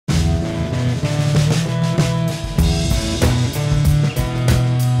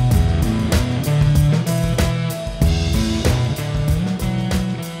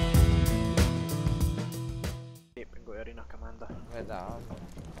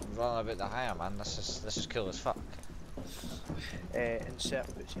wrong about the hire, man. This is cool as fuck. Insert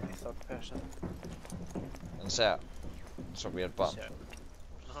puts you in a third person. Insert. It's a weird button. Insert.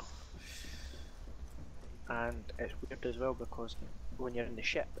 And it's weird as well because when you're in the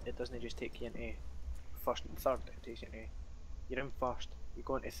ship, it doesn't just take you into first and third. It takes you into, you're in first, you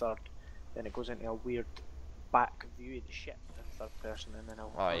go into third, then it goes into a weird back view of the ship in third person, and then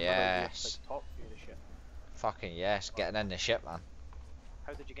another yes. weird, like, top view of the ship. Fucking yes, getting in the ship, man.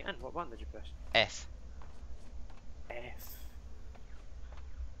 How did you get in? What button did you press? F. F.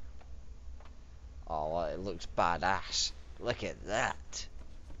 Oh, well, it looks badass. Look at that.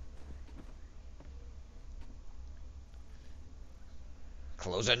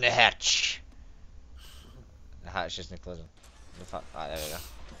 Closing the hatch. The hatch isn't closing. The fuck? Ah, there we go.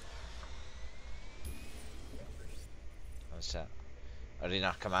 What's that?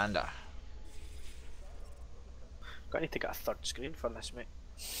 Arena Commander. I need to get a third screen for this, mate.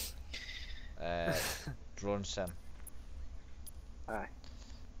 Drone sim. Aye.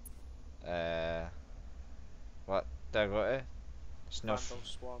 What? Did I go to? It's no, Vandal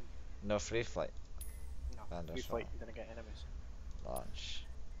Swarm. no free flight. No, Vandal free Swarm. flight, you're gonna get enemies. Launch.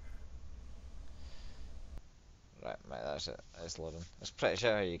 Right, mate, that's it. It's loading. It's pretty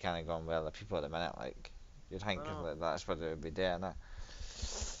sure how you kind of go on with other people at the minute. Like, you'd think that that's what it would be doing. That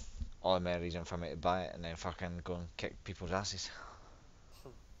all the main reason for me to buy it and then fucking go and kick people's asses.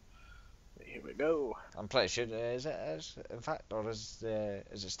 Here we go. I'm pretty sure is it is in fact, or is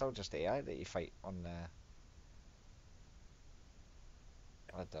it still just AI that you fight on the?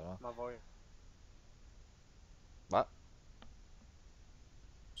 I don't know. My volume. What?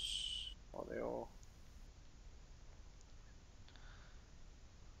 Audio.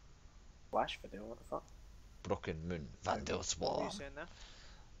 Flash video, what the fuck? Broken Moon, Vandal What Swarm. were you saying there?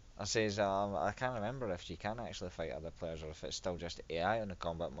 I says I can't remember if you can actually fight other players or if it's still just AI on the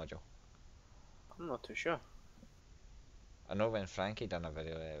combat module. I'm not too sure. I know when Frankie done a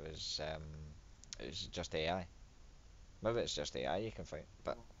video it was just AI. Maybe it's just AI you can fight,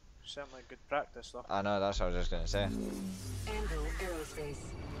 but Certainly good practice though. I know that's what I was just gonna say. Anvil Aerospace.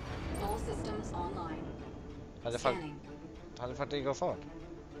 All systems online. How the fuck do you go forward?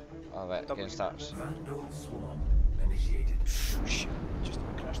 Oh wait, game starts. Vandal Swarm initiated. Shit, just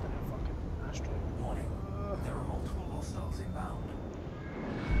crashed in a fucking asteroid. Warning. There are multiple hostiles inbound.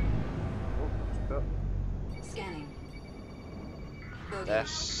 Oh, that's good. Scanning. Bogey.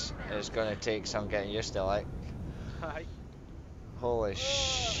 This is gonna take some getting used to, like. Hi. Holy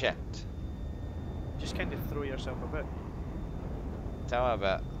shit. Just kind of throw yourself a bit. Tell me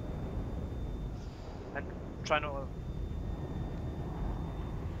about. And try not to...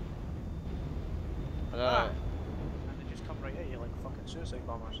 I don't know. And they just come right at you like fucking suicide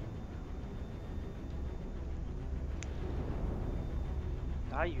bombers.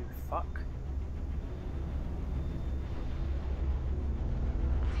 Die, you fuck.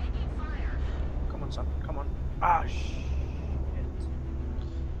 Come on, son. Come on. Ah, shit.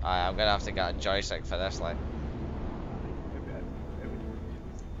 Alright, I'm gonna have to get a joystick for this, like.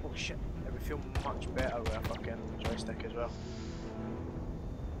 Oh shit. It would feel much better with a fucking joystick as well.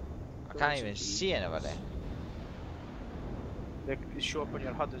 I can't even see anybody. They show up on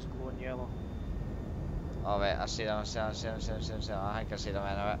your HUD as glowing yellow. Oh wait, I see them, I think I see them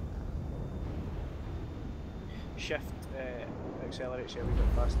anyway. Shift accelerates you a wee bit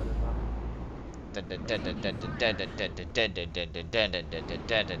faster than that.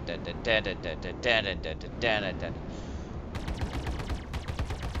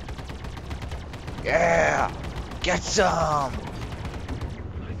 Yeah! Get some!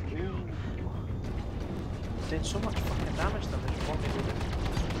 Did so much fucking damage to them that you want me to do.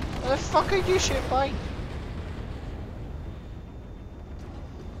 What the fuck are you shit by?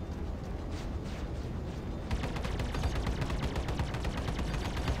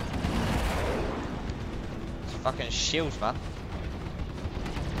 It's fucking shields, man.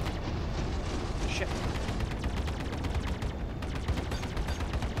 Shit.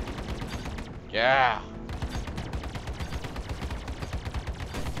 Yeah!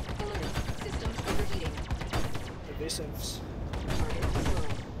 Alert. Systems overheating. Evasives. Target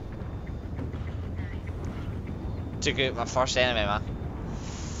destroyed. Took out my first enemy, man.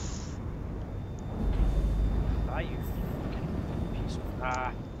 Die, you fucking piece of...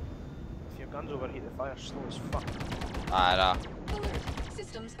 Ah. If your guns overheat, the fire's slow as fuck. I know. Alert.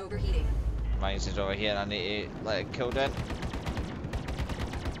 Systems overheating. Mine's is over here and I need to let it cool down.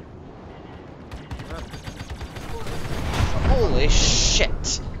 Holy shit!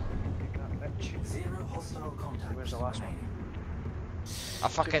 Take that bitch. Zero hostile contact. Where's the last one? I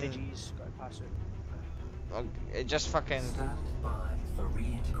fucking... G's, gotta pass it. It just fucking... Stand by for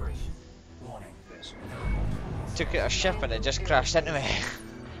reintegration. minutes. Took out a ship and it just crashed into me.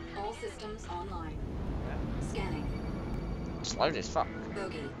 All systems online. Scanning. It's loud as fuck.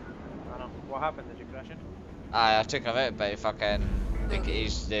 Bogey. I know. What happened? Did you crash in? Aye, I took him out by fucking.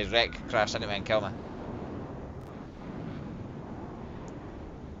 The wreck crashed into me and killed me.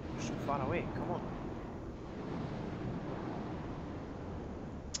 You're so far away. Come on.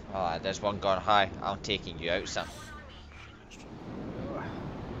 Oh, there's one gone high. I'm taking you out, son.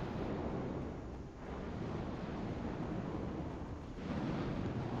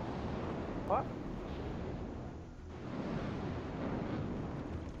 What?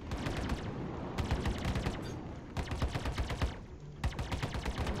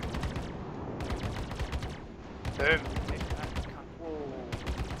 Boom! Mate, that can't. Whoa!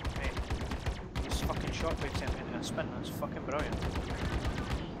 Mate, this fucking shockwave sent me into a spin. That's fucking brilliant.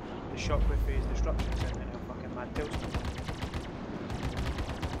 The shockwave phase destruction sent me into a fucking mad tailspin.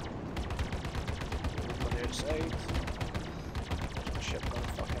 On the outside. Shit gone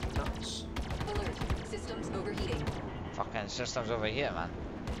fucking nuts. Alert. Systems overheating. Fucking systems over here, man.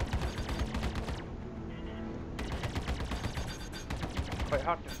 Quite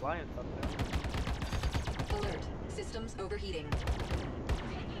hard to fly in thunder. Alert. Systems overheating.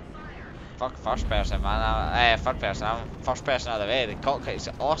 Fuck first person, man. Third person. I'm first person out of the way. The cockpit's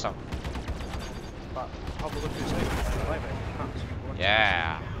awesome. But have a look inside and fly it. You can't.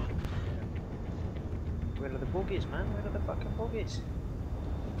 Yeah. Where are the bogies, man? Where are the fucking bogies?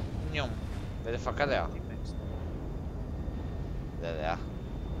 Nyum. Where the fuck are they? Teammates. There they are.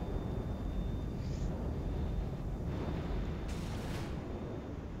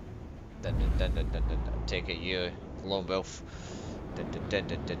 Take it, you lone wolf. I've took out my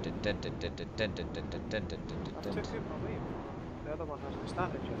wave. The other one hasn't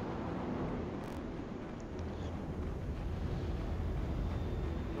started yet.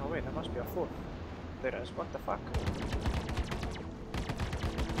 No wait, there must be a fourth. There is, what the fuck?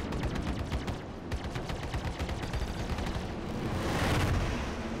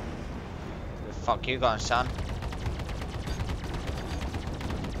 The fuck you going, son?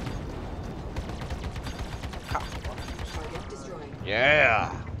 Target destroyed.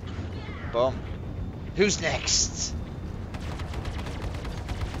 Yeah. Boom. Who's next?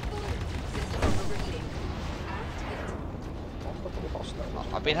 Alert. Systems overheating. Aft hit. Multiple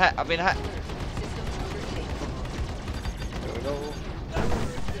hostiles. I've been hit. I've been hit. Alert. Systems overheating. There we go.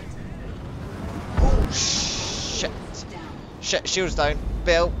 Oh shit. Down. Shit. Shields down.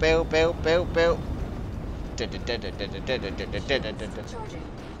 Bill. Bill. Bill. Bill. Bill. Charging.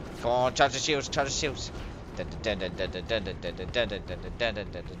 Come on, charge the shields. Charge the shields.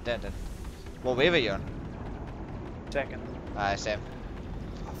 What wave are you on? Second. Aye, same.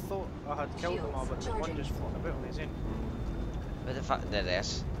 I thought I had killed them all, but there's one just floating about on his own. Where the fuck? There it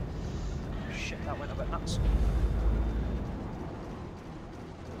is. Shit, that went a bit nuts.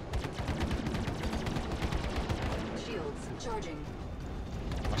 Shields charging.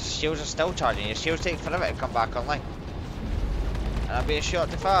 My shields are still charging. Your shields take forever to come back online. And I'm being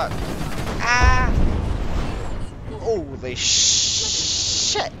shot to fuck. Ah! Holy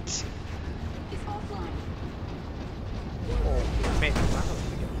shit! Is offline. Oh, mate, man,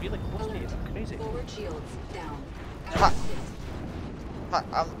 we get really close to you, that's crazy. Forward shields down. Ha. Aft hit. Fuck,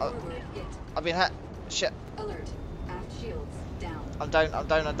 Forward hit. I've been hit. Shit. Alert. Aft shields down. I'm down. I'm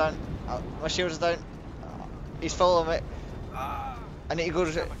down. I'm down. My shields are down. He's following me. I need to go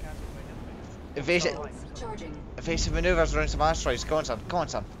to evasive Charging. maneuvers around some asteroids. Go on, son. Come on,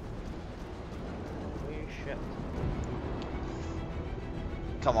 son. Holy shit.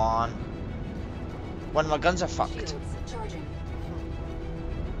 Come on. One of my guns are fucked. Shields charging.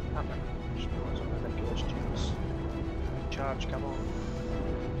 Damn it. Those are ridiculous tunes. Charge, come on.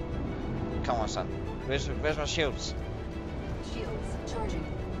 Come on, son. Where's my shields? Shields charging.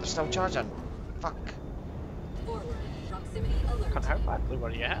 They're still charging. Fuck. Forward. Proximity alert. How badly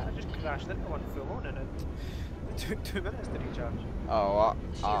were you hit? I just crashed into one full on and it took 2 minutes to recharge. Oh, what?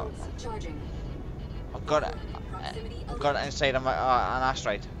 Shields charging. I've got it. Proximity I've got it inside of my, an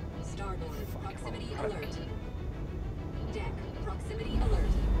asteroid. Starboard. Proximity alert. Deck. Proximity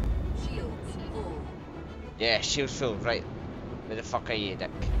alert. Shields full. Yeah, shields full. Right. Where the fuck are you,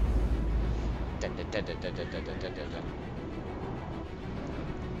 dick?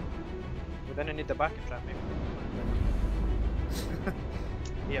 We're gonna need the backup trap, maybe.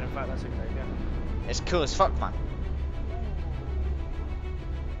 Yeah, in fact, that's a good idea. It's cool as fuck, man.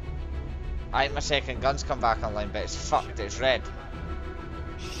 I think my second gun's come back online, but it's fucked. It's red.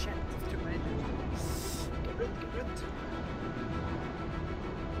 Shit, too many. Get rid, get rid.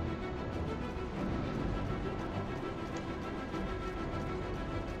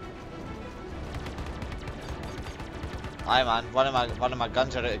 Aye man, one of my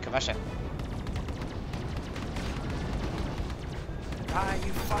guns are out of commission. Ah,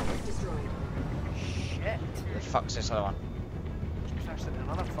 you fucking Destroyed. shit. The fuck's this other one? Just crashed into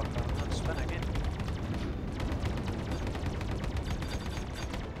another fucker. I'm gonna spin again.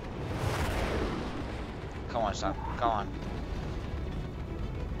 Come on, son. Come on.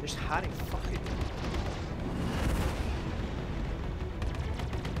 Just Harry fucking.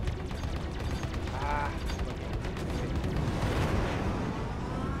 Ah.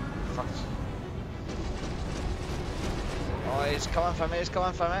 Fuck. Oh, he's coming for me. He's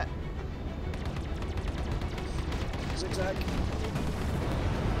coming for me. Zigzag.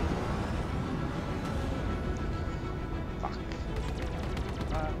 Fuck.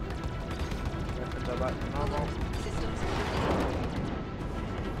 Weapons are back to normal. Systems.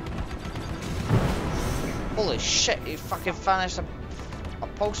 Holy shit! He fucking vanished a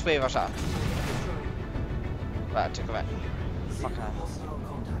pulse wave or something. Destroyed. Right, I took him out. Zero Fucking hell. hostile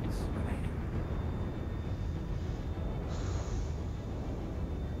contacts remaining.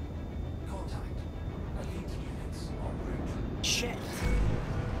 Contact. Elite units en route. Shit.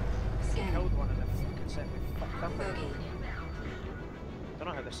 Scanning. Killed one and it fucking set me fucked up. Bogey. Don't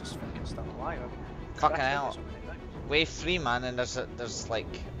know how this is fucking still alive. Fucking Crashed hell. into so many times. Wave 3, man, and there's like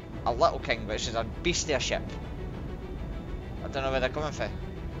a little king, which is a beastie of ship. I don't know where they're coming from.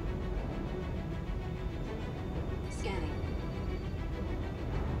 Scanning.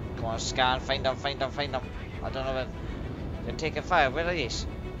 Come on, scan, find them, find them, find them. I don't know where. They're taking fire. Where are these?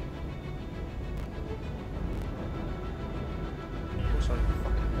 Oh, sorry,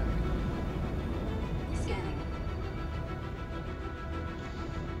 fucking Scanning.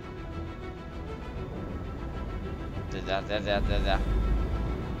 They're there.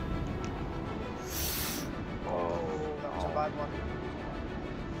 Oh, that was a bad one.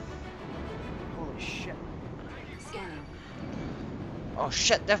 Holy shit. Scanning. Oh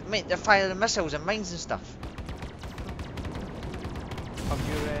shit! They're firing missiles and mines and stuff. Have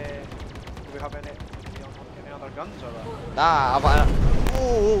you, do we have any other guns or what? Nah, I want.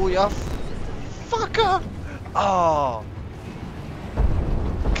 Oh, you fucker! Oh,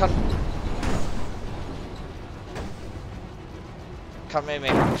 can't make me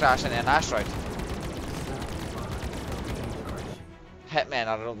crash into an asteroid. Hitman,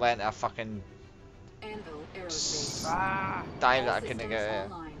 I don't let a fucking Anvil Aerospace. Ah! dive that All I couldn't systems get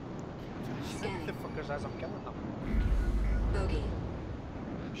out. online. The Scanning. fuckers as I'm killing them. Bogey.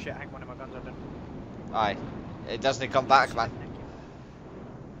 Shit, I think one of my guns are down. Aye, it doesn't come back, man.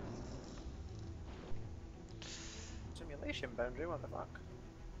 Simulation boundary, what the fuck?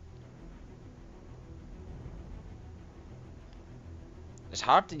 It's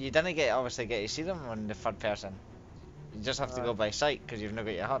hard. You didn't obviously get to see them on the third person. You just have to go by sight because you've not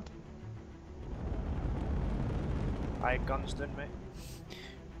got your HUD. Aye, guns down, mate.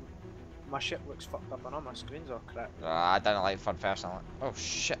 My shit looks fucked up and all my screen's all crap. I don't like third person. Oh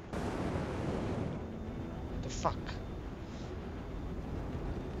shit! The fuck?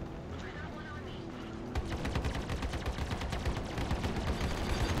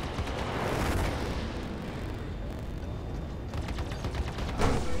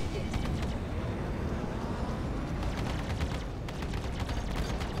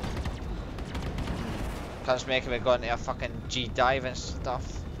 Can't make me go into a fucking G dive and stuff.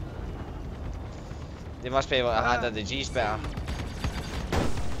 They must be able to handle the G's better.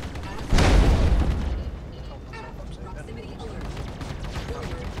 Proximity alert.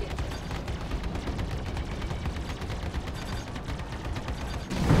 Forward hit.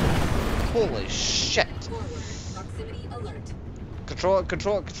 Holy shit! Forward. Proximity alert. Control it,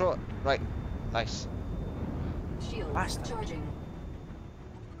 control it, control it. Right, nice. Shields Bastard. charging.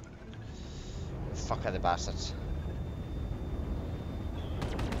 Fuck are the bastards.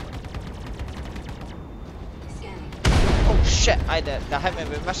 Scanning. Oh shit! They hit me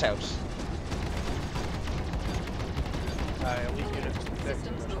with missiles. Aye, elite Alert. units.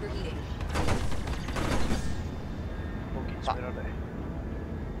 Systems overheating. Bogies, Fuck. where are they?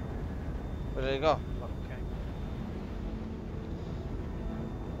 Where did it go? Okay.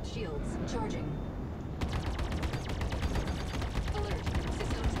 Shields charging. Alert.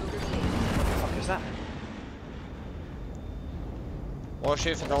 Systems overheating. What the fuck is that? Watch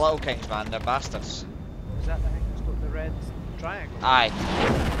out for the little kings, man. They're bastards. Is that the thing that's got the red triangle? Aye.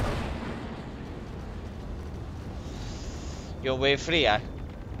 You're wave 3, eh? Aye.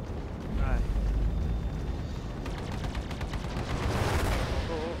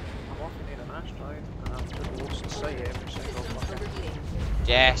 Although, I'm often near an asteroid and I'm to the lost sight every single Systems fucking... overheating.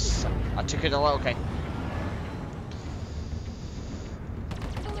 Yes. I took out the little king.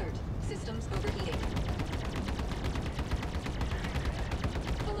 Alert. Systems overheating.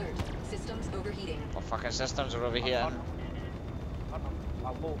 fucking systems are overheating.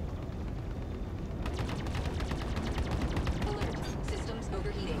 Low. Alert. Systems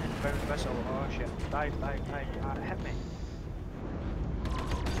overheating. Inbound missile. Oh shit. Dive. Ah, it hit me.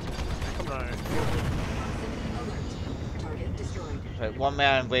 Come on. Proximity alert. Target destroyed. Right, one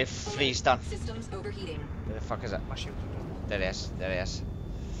man wave 3 stun. Systems overheating. Where the fuck is it? My shield. There he is, there he is.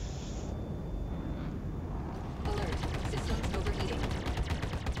 Alert. Systems overheating.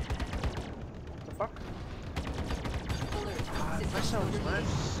 What the fuck? Alert. Ah, Systems missiles, overheating. man.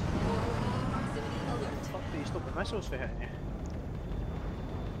 Proximity alert. Fuck, do you stop the missiles for hitting you?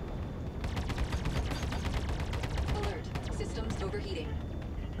 Alert. Systems overheating.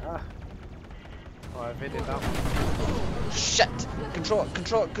 Ah. Oh, I evaded that one. Shit! Control it,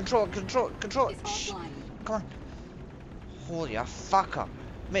 control it, control it, control it, control Is it! Shh. offline. Come on. Holy fucker.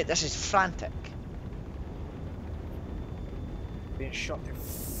 Mate, this is frantic. Being shot to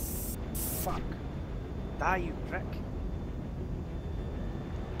fuck. Die, you prick.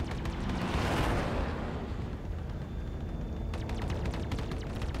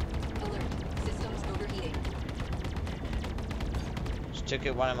 Alert. Systems overheating. Just took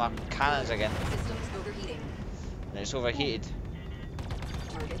out one of my cannons again, Systems overheating. and it's overheated.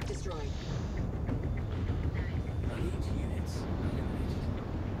 Target destroyed. Elite units eliminated.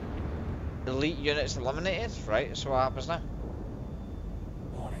 Elite units eliminated? Right, so what happens now?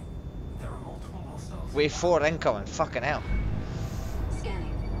 Warning. There are multiple hostiles. Wave 4 incoming, fucking hell. Scanning.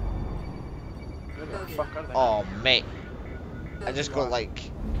 Where the fuck are they? Oh, mate. I just got like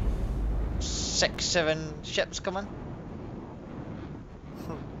 6, 7 ships coming.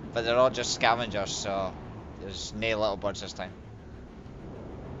 But they're all just scavengers, so there's no little birds this time.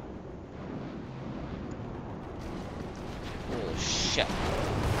 Holy shit.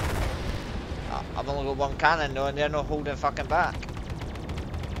 I've only got one cannon though, and they're not holding fucking back.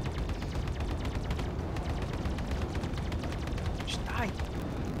 Just die.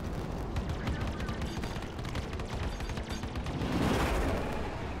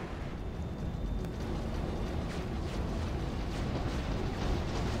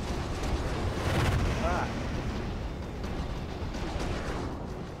 Ah.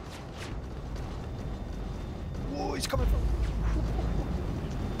 Whoa, he's coming from.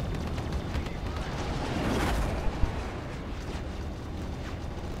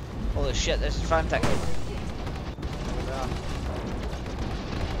 Holy shit, this is frantic. Ah.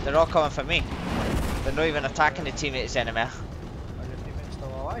 They're all coming for me. They're not even attacking the teammates anymore. Are your teammates still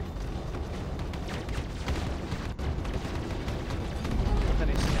alive? What did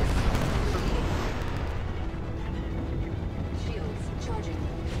he say? Shields charging.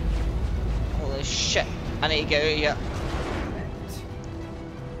 Holy shit, I need to get out of here.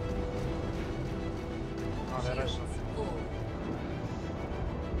 Oh, there is. Shields full.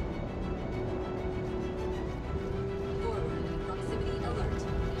 Forward. Proximity alert.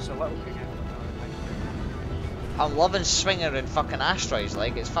 It's a little bit. I'm loving swinging around fucking asteroids,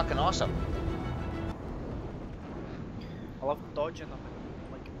 like, it's fucking awesome. I love dodging them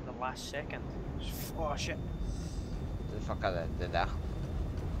in, like, in the last second. Oh shit. What the fuck are they there?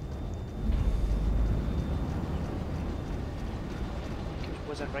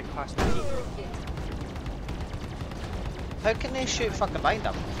 Was it right past the Hit. How can they shoot fucking behind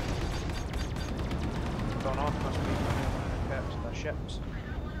them? Don't know, must be perhaps their ships.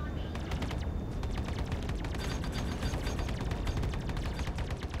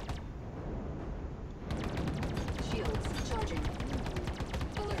 Shields charging.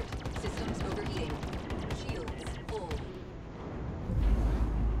 Alert. Systems overheating. Shields full.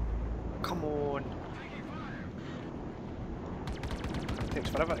 Come on. Takes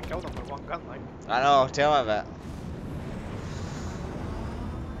forever to kill them with one gun, like. I know, tell me about it.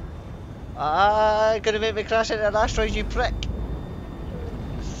 Ah, gonna make me crash into an asteroid, you prick!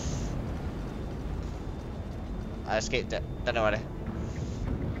 I escaped it, don't worry.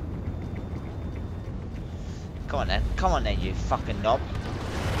 Come on then, you fucking knob.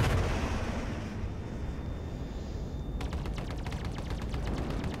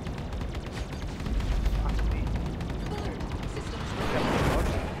 Has to be. Alert. Systems Yeah, overheating.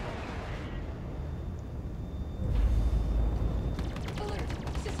 dodge. Alert.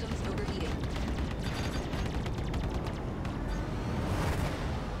 Systems overheating.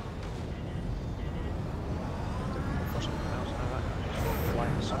 For something else, now that just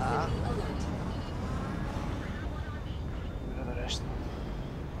flying something. Proximity alert. Where are the rest?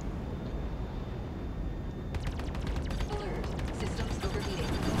 Alert. Systems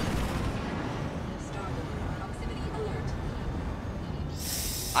overheating. Starboard. Proximity alert.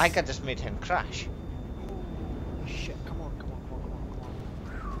 I think I just made him crash. Holy shit, come on.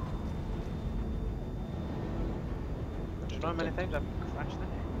 know how many times I've crashed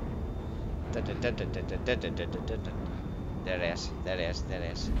into There it is, there it is, there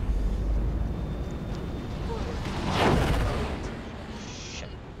it is. Shit.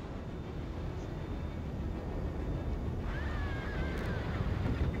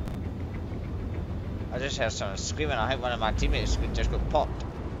 I just heard someone screaming. I think one of my teammates just got popped.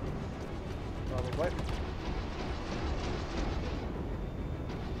 Probably.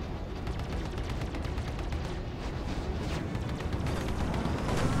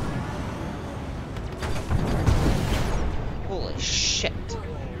 Holy shit.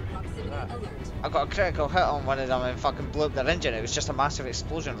 Proximity alert. I got a critical hit on one of them and fucking blew up their engine. It was just a massive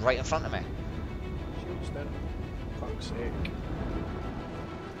explosion right in front of me. Shields down. Fuck's sake.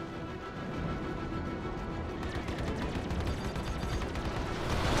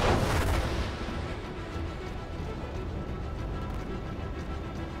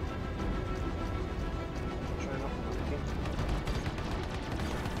 Trying up on the game.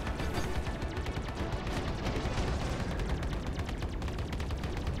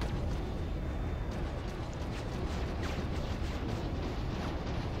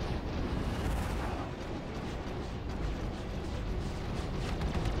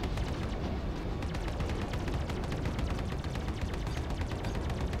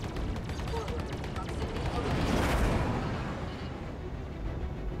 Forward. Proximity alert.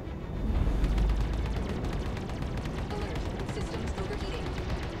 Alert. Systems overheating.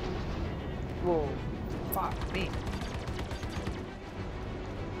 Whoa. Fuck me.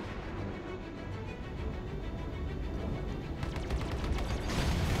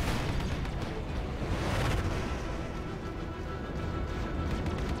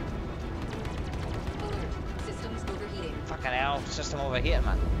 Alert. Systems overheating. Fucking hell, system overheating,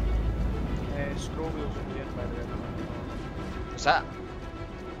 man. Scroll wheels zooms in by the way. What's that?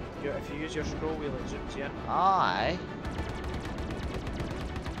 If you use your scroll wheel it zooms in. Aye.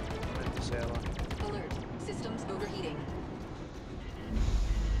 I'm in the cellar. Alert. Systems overheating.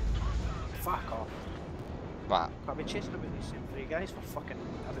 Fuck off. What? I've been chasing about these same three guys for fucking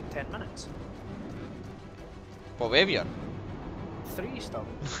about 10 minutes. What wave you on? 3 still.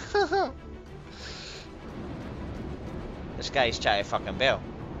 This guy's trying to fucking bail.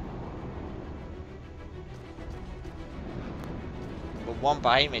 Got one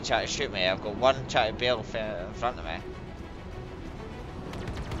behind me trying to shoot me. I've got one trying to bail in front of me.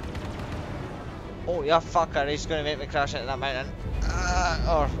 Oh, you fucker, he's going to make me crash into that mountain.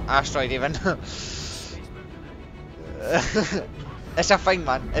 Or asteroid even. It's a thing,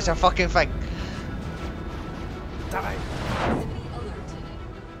 man. It's a fucking thing. Die! Proximity alert.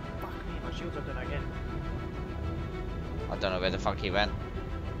 Fuck me, my shields are down again. I don't know where the fuck he went.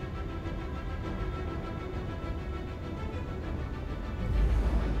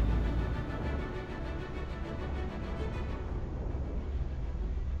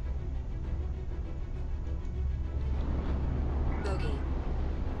 Bogey.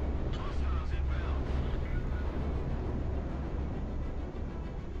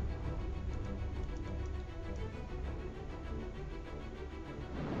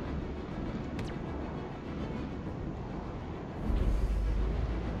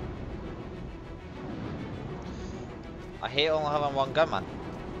 I hate only having one gun, man.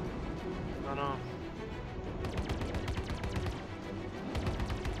 No, no. Bogey.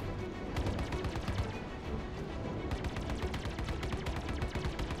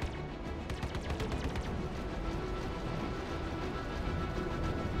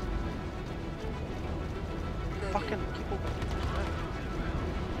 Fucking keep open.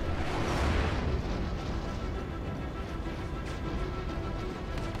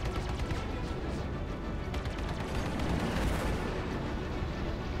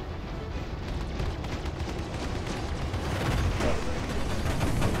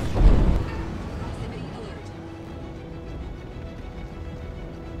 Proximity alert.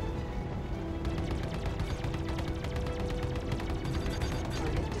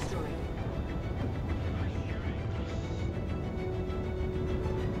 Target destroyed.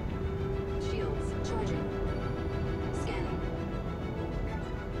 Shields charging. Scanning.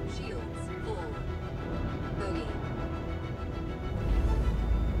 Shields full. Bogey.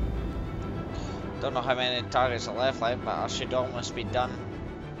 Don't know how many targets are left, like, but I should almost be done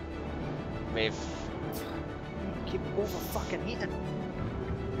with. Keep over fucking heating.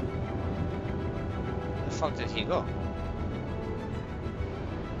 Where the fuck did he go?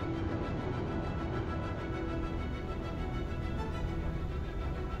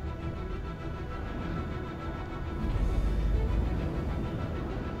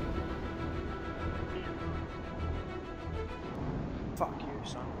 Fuck you,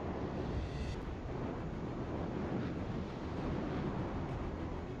 son.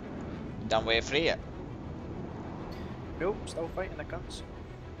 done way free it. Nope, still fighting the cunts.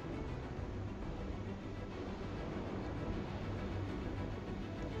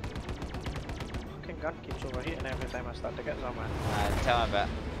 Fucking gun keeps overheating every time I start to get somewhere. Tell me about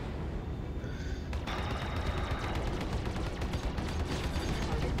it.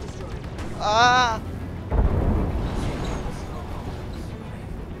 Target destroyed. Ah!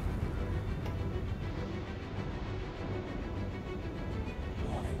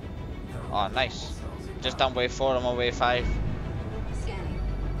 Oh, nice. Just done wave 4, I'm on wave 5. Scanning.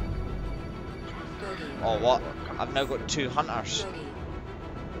 Bogey. Oh, what? I've now got 2 hunters. Bogey.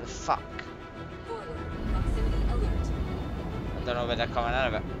 What the fuck? Forward. Proximity alert. I don't know where they're coming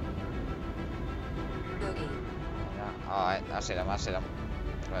out of it. Bogey. Yeah, alright, I see them, I see them.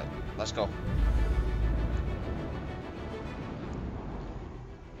 Right, let's go.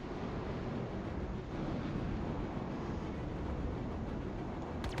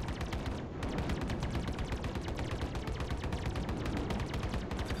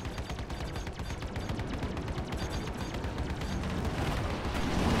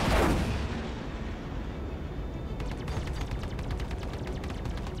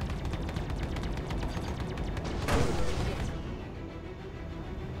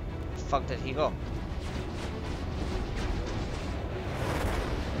 Fuck did he go?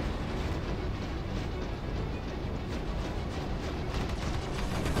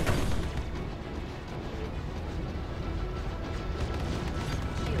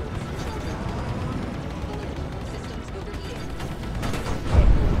 Systems overheating.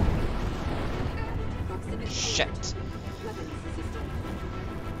 Proximity Shit. alert. Weapons system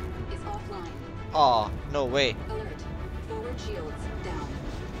is offline. Oh, no way. Alert. Forward shields down.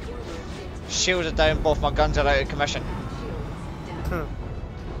 Forward hit. Shields are down, both my guns are out of commission. Shields down.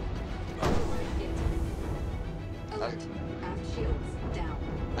 Forward hit. Alert. Aft shields down.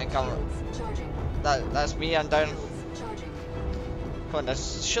 I think I'm, Shields charging. that's me, I'm down. Shields charging. Come on,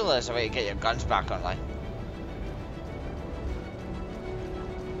 surely there's a way to get your guns back online.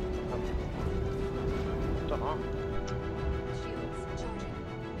 Don't know. Shields charging.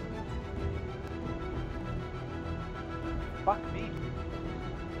 Fuck me.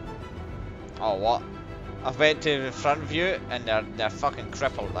 Oh, what? I've went to the front view and they're fucking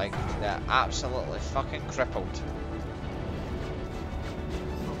crippled, like, they're absolutely fucking crippled.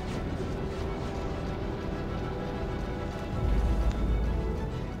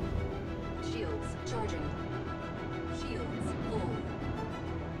 Shields charging. Shields full.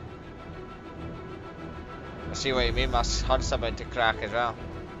 I see what you mean, my HUD's about to crack as well.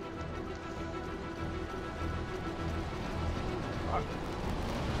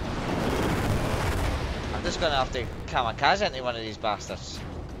 I'm just gonna have to kamikaze into one of these bastards.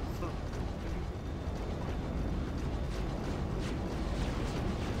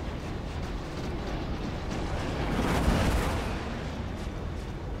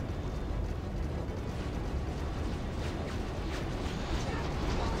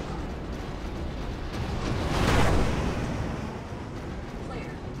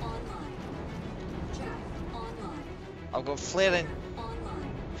 Flare online. Chaff online. I've got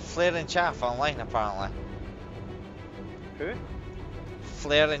Online. flare and chaff online apparently. Who?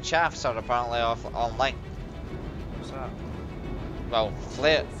 Flare and chaffs are apparently off online. What's that? Well,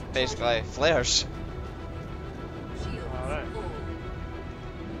 flare, basically flares. Shields Alright. full.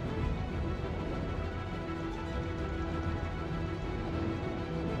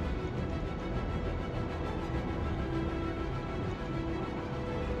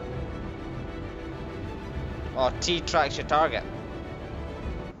 Oh, T tracks your target.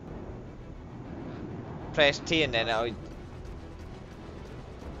 Press T and then it'll.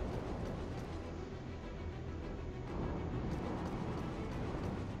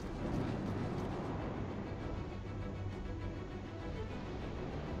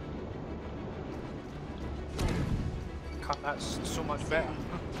 Cunt, that's so much better.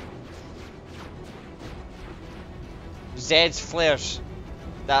 Z's flares.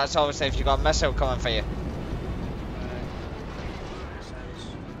 That's obviously if you got a missile coming for you. Makes sense.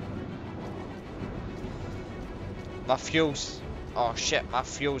 My fuel's. Oh shit, my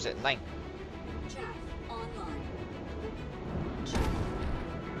fuel's at 9. Chaff online. Chaff.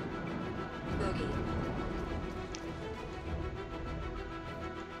 Bogey.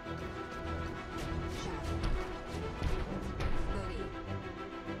 Chaff. Bogey.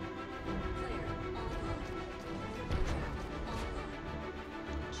 Flare online. Chaff online.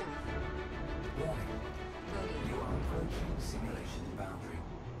 Chaff. Warning. Bogey. You are approaching simulation boundary.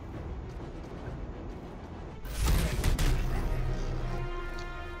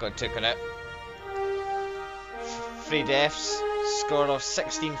 Got taken out. 3 deaths. Score of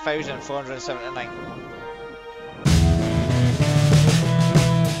 16,479.